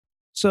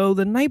So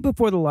the night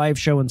before the live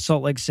show in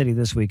Salt Lake City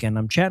this weekend,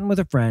 I'm chatting with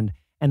a friend,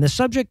 and the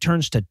subject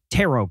turns to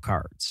tarot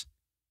cards.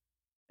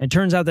 It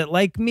turns out that,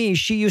 like me,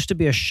 she used to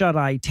be a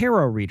shut-eye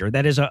tarot reader.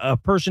 That is, a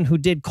person who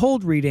did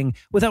cold reading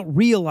without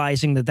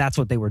realizing that that's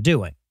what they were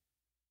doing.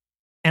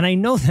 And I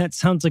know that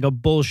sounds like a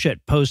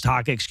bullshit post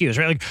hoc excuse,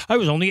 right? Like, I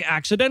was only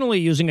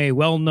accidentally using a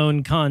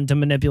well-known con to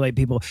manipulate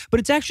people.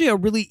 But it's actually a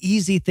really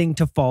easy thing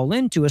to fall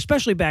into,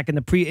 especially back in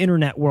the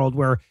pre-internet world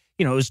where,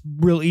 you know, it was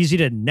real easy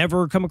to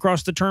never come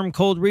across the term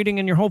cold reading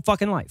in your whole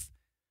fucking life.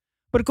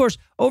 But of course,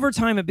 over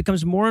time, it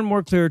becomes more and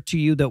more clear to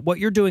you that what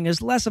you're doing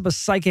is less of a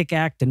psychic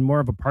act and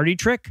more of a party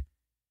trick.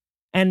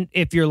 And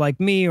if you're like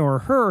me or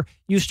her,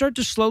 you start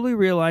to slowly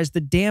realize the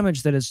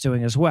damage that it's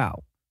doing as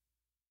well.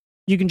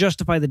 You can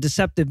justify the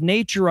deceptive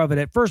nature of it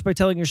at first by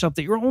telling yourself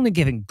that you're only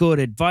giving good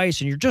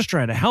advice and you're just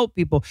trying to help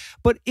people.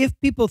 But if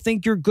people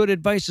think your good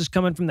advice is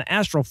coming from the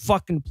astral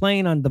fucking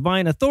plane on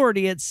divine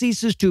authority, it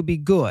ceases to be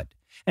good.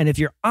 And if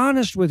you're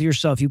honest with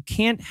yourself, you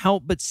can't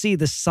help but see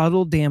the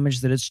subtle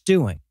damage that it's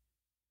doing.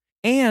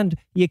 And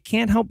you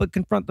can't help but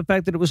confront the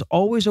fact that it was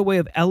always a way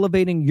of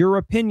elevating your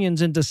opinions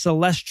into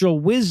celestial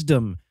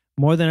wisdom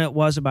more than it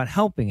was about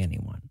helping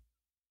anyone.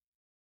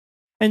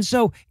 And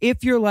so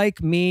if you're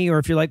like me, or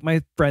if you're like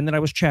my friend that I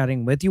was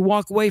chatting with, you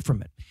walk away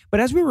from it.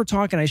 But as we were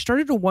talking, I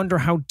started to wonder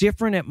how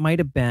different it might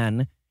have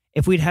been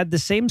if we'd had the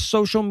same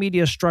social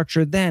media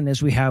structure then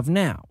as we have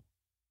now.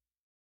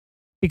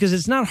 Because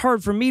it's not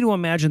hard for me to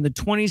imagine the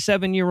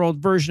 27-year-old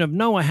version of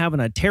Noah having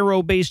a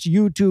tarot-based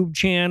YouTube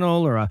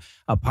channel or a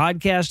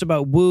podcast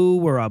about woo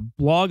or a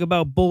blog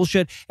about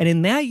bullshit. And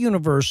in that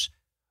universe,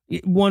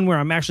 one where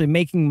I'm actually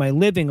making my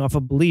living off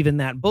of believing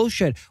that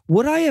bullshit,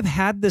 would I have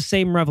had the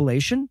same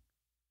revelation?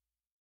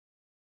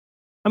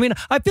 I mean,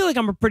 I feel like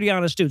I'm a pretty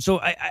honest dude. So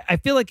I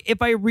feel like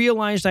if I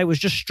realized I was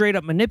just straight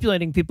up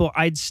manipulating people,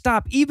 I'd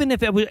stop, even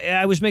if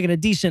I was making a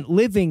decent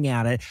living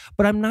at it.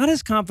 But I'm not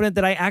as confident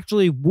that I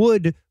actually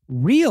would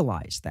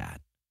realize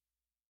that.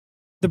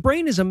 The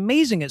brain is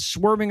amazing at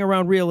swerving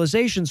around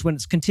realizations when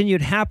its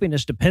continued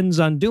happiness depends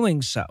on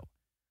doing so.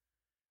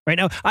 Right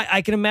now,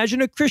 I can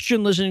imagine a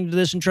Christian listening to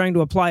this and trying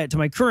to apply it to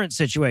my current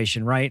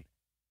situation, right?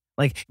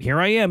 Like, here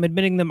I am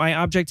admitting that my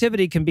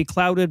objectivity can be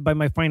clouded by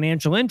my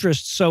financial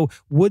interests. So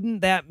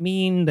wouldn't that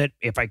mean that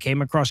if I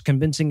came across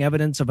convincing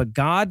evidence of a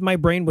God, my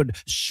brain would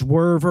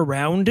swerve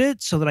around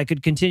it so that I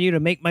could continue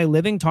to make my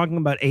living talking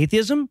about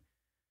atheism?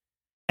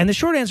 And the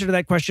short answer to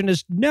that question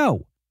is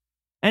no.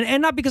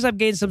 And not because I've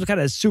gained some kind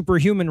of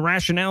superhuman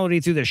rationality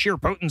through the sheer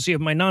potency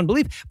of my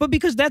non-belief, but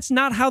because that's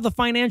not how the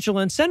financial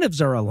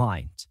incentives are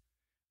aligned.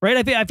 Right?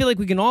 I feel like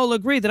we can all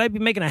agree that I'd be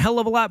making a hell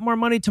of a lot more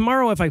money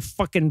tomorrow if I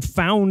fucking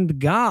found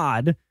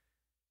God.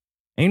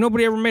 Ain't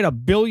nobody ever made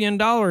 $1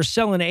 billion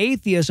selling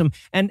atheism,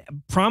 and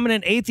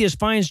prominent atheist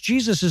finds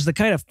Jesus is the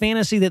kind of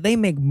fantasy that they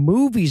make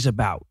movies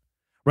about.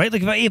 Right?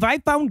 Like if I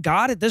found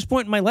God at this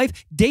point in my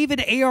life,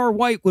 David A.R.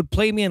 White would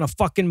play me in a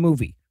fucking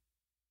movie.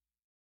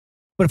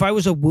 But if I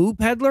was a woo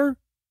peddler,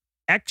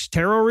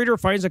 ex-tarot reader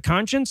finds a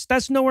conscience,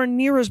 that's nowhere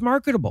near as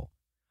marketable.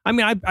 I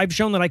mean, I've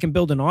shown that I can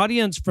build an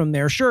audience from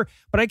there, sure,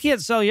 but I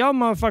can't sell y'all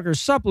motherfuckers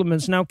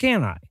supplements now,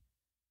 can I?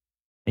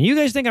 And you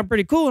guys think I'm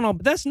pretty cool and all,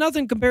 but that's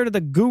nothing compared to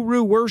the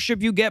guru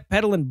worship you get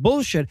peddling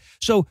bullshit.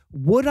 So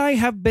would I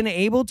have been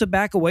able to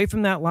back away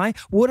from that lie?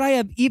 Would I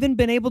have even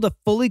been able to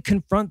fully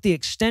confront the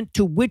extent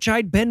to which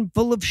I'd been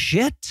full of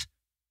shit?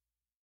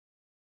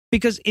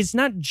 Because it's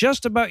not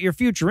just about your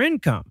future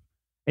income.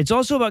 It's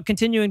also about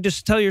continuing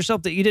to tell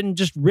yourself that you didn't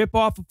just rip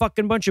off a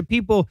fucking bunch of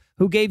people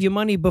who gave you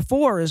money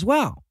before as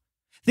well.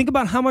 Think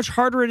about how much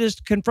harder it is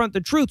to confront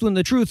the truth when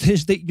the truth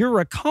is that you're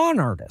a con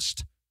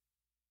artist.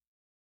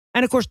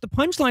 And of course, the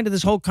punchline to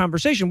this whole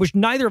conversation, which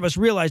neither of us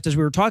realized as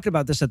we were talking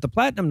about this at the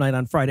Platinum Night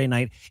on Friday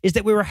night, is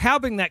that we were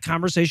having that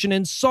conversation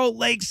in Salt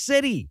Lake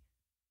City.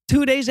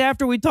 2 days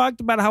after we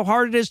talked about how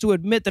hard it is to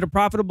admit that a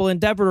profitable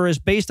endeavor is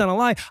based on a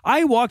lie,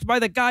 I walked by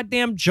the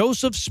goddamn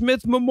Joseph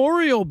Smith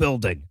Memorial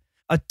Building.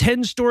 A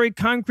 10-story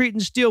concrete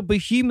and steel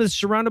behemoth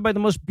surrounded by the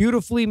most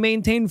beautifully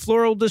maintained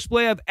floral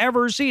display I've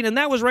ever seen. And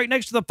that was right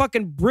next to the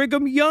fucking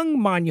Brigham Young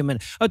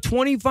Monument, a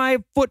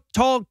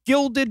 25-foot-tall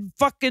gilded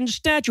fucking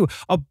statue,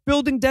 a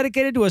building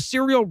dedicated to a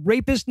serial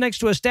rapist next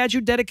to a statue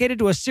dedicated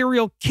to a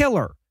serial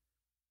killer.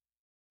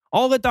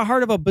 All at the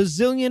heart of a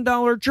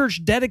bazillion-dollar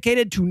church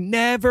dedicated to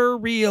never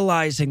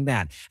realizing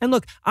that. And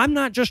look, I'm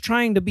not just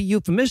trying to be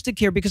euphemistic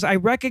here because I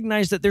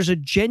recognize that there's a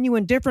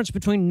genuine difference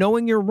between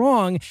knowing you're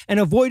wrong and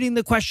avoiding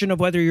the question of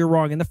whether you're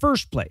wrong in the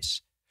first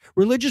place.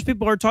 Religious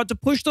people are taught to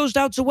push those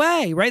doubts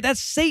away, right? That's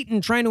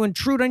Satan trying to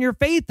intrude on your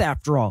faith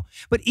after all.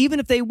 But even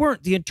if they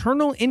weren't, the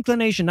internal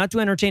inclination not to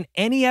entertain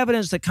any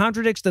evidence that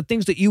contradicts the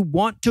things that you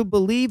want to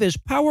believe is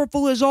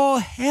powerful as all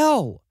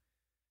hell.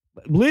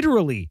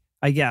 Literally,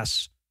 I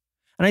guess.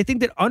 And I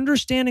think that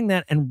understanding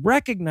that and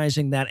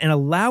recognizing that and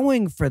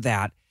allowing for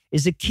that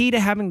is the key to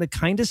having the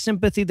kind of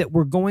sympathy that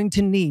we're going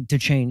to need to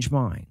change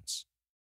minds.